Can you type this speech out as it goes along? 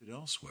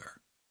elsewhere.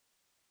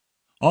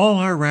 All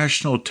our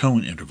rational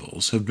tone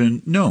intervals have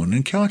been known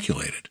and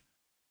calculated.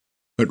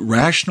 But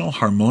rational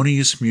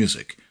harmonious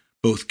music,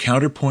 both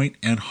counterpoint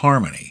and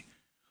harmony,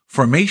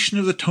 formation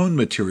of the tone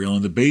material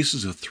on the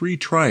basis of three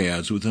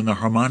triads within the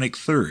harmonic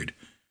third,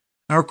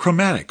 our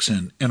chromatics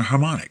and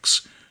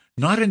enharmonics,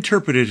 not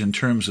interpreted in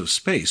terms of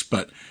space,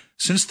 but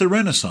since the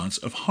Renaissance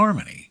of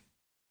harmony.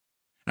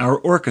 Our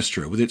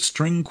orchestra with its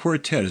string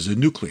quartet as a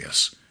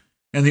nucleus,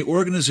 and the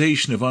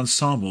organization of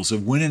ensembles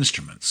of wind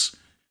instruments,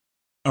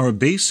 our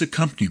bass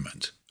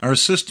accompaniment, our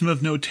system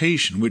of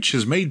notation which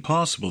has made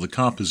possible the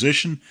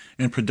composition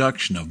and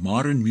production of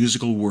modern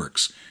musical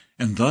works,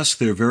 and thus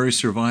their very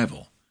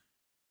survival,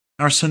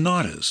 our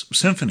sonatas,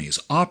 symphonies,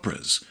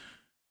 operas,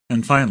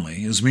 and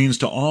finally, as means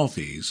to all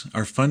these,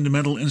 our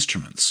fundamental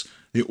instruments,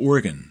 the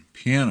organ,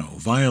 piano,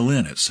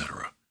 violin,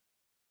 etc.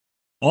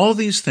 All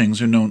these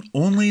things are known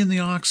only in the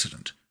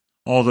Occident,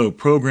 although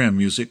program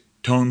music,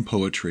 tone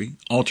poetry,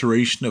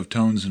 alteration of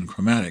tones and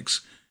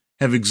chromatics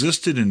have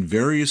existed in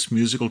various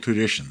musical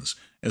traditions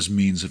as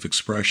means of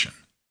expression.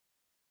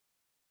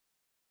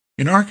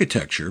 In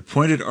architecture,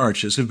 pointed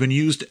arches have been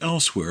used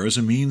elsewhere as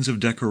a means of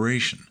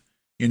decoration,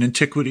 in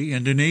antiquity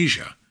and in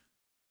Asia.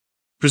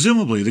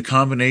 Presumably the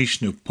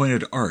combination of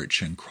pointed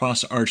arch and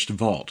cross-arched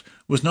vault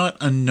was not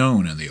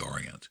unknown in the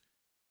Orient,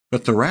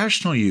 but the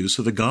rational use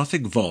of the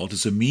Gothic vault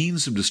as a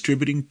means of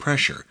distributing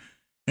pressure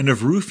and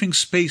of roofing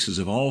spaces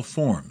of all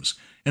forms,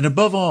 and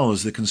above all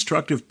as the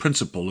constructive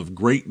principle of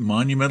great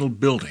monumental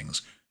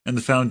buildings and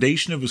the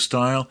foundation of a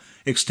style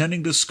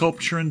extending to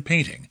sculpture and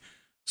painting,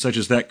 such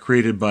as that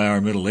created by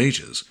our Middle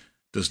Ages,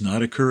 does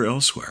not occur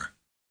elsewhere.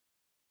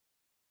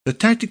 The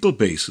technical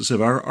basis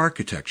of our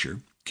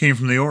architecture came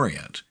from the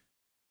Orient,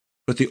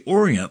 but the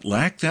Orient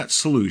lacked that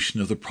solution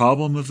of the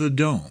problem of the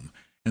dome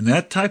and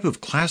that type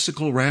of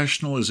classical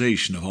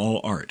rationalization of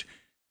all art,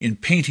 in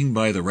painting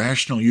by the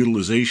rational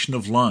utilization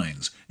of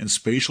lines and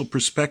spatial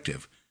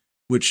perspective,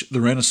 which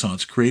the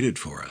Renaissance created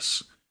for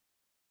us.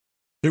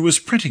 There was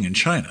printing in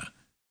China,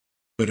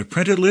 but a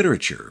printed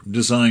literature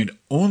designed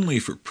only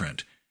for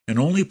print and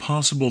only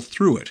possible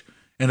through it,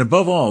 and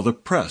above all the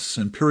press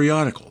and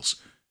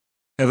periodicals,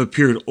 have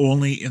appeared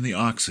only in the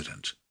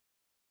Occident.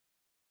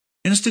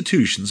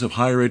 Institutions of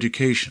higher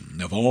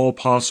education of all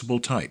possible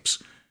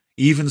types,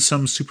 even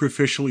some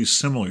superficially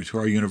similar to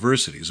our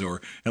universities, or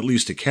at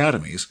least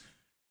academies,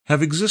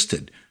 have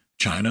existed,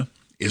 China,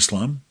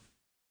 Islam,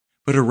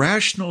 but a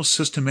rational,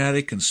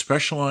 systematic, and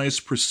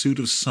specialized pursuit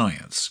of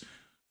science,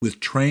 with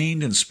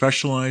trained and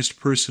specialized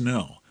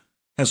personnel,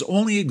 has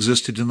only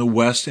existed in the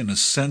West in a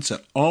sense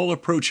at all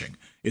approaching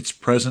its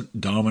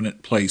present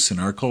dominant place in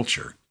our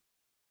culture.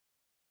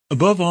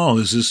 Above all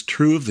is this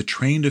true of the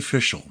trained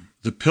official,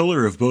 the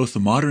pillar of both the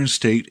modern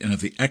state and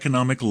of the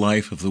economic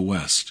life of the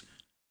West.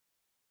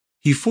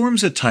 He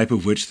forms a type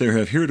of which there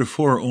have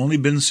heretofore only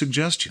been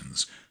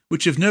suggestions,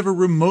 which have never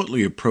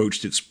remotely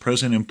approached its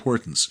present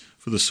importance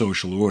for the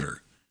social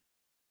order.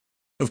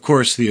 Of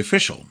course, the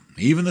official,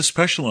 even the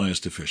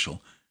specialized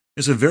official,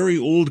 is a very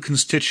old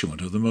constituent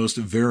of the most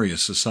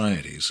various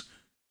societies.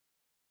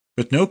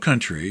 But no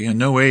country and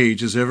no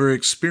age has ever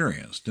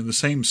experienced, in the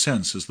same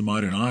sense as the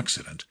modern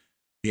Occident,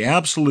 the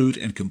absolute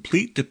and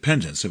complete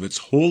dependence of its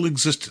whole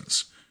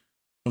existence,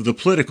 of the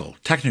political,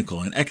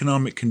 technical, and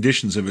economic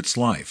conditions of its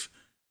life,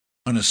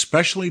 on a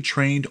specially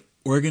trained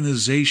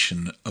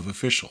organization of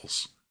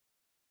officials.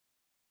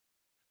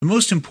 The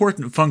most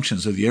important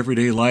functions of the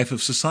everyday life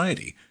of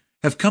society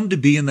have come to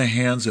be in the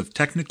hands of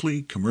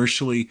technically,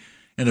 commercially,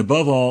 and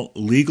above all,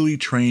 legally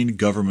trained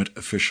government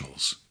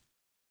officials.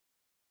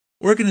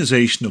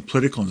 Organization of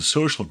political and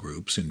social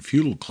groups in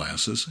feudal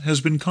classes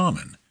has been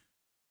common,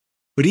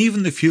 but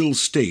even the feudal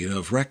state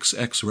of rex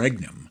ex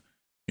regnum,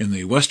 in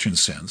the Western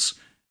sense,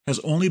 has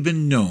only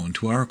been known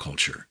to our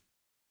culture.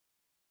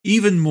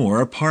 Even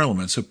more,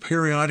 parliaments of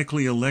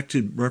periodically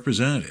elected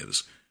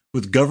representatives,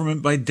 with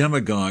government by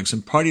demagogues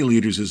and party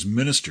leaders as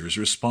ministers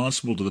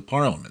responsible to the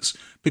parliaments,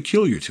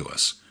 peculiar to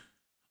us,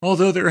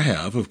 although there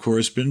have, of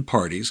course, been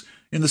parties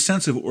in the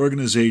sense of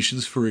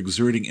organizations for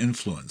exerting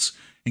influence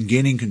and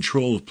gaining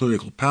control of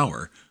political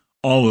power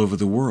all over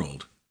the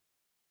world.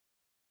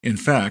 In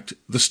fact,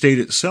 the state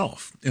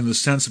itself, in the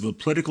sense of a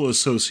political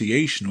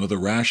association with a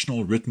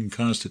rational written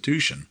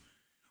constitution,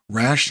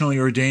 rationally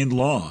ordained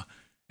law,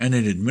 and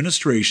an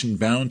administration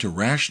bound to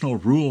rational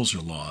rules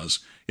or laws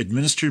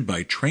administered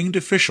by trained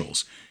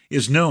officials,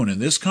 is known in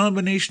this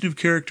combination of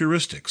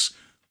characteristics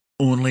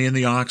only in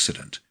the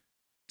Occident,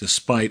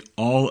 despite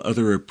all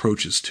other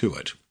approaches to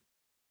it.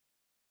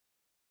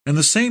 And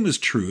the same is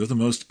true of the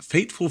most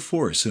fateful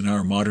force in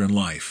our modern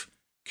life,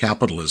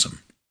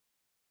 capitalism.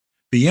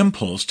 The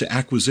impulse to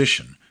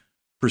acquisition,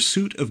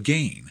 pursuit of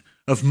gain,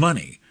 of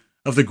money,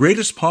 of the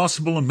greatest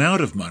possible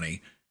amount of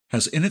money,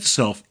 has in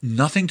itself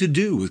nothing to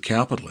do with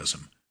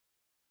capitalism.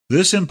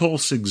 This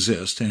impulse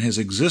exists and has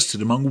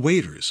existed among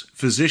waiters,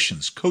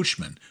 physicians,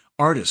 coachmen,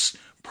 artists,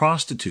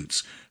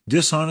 prostitutes,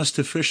 dishonest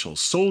officials,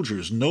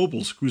 soldiers,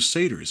 nobles,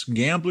 crusaders,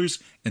 gamblers,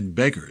 and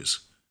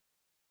beggars.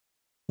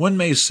 One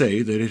may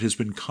say that it has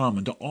been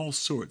common to all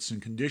sorts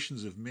and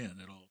conditions of men at all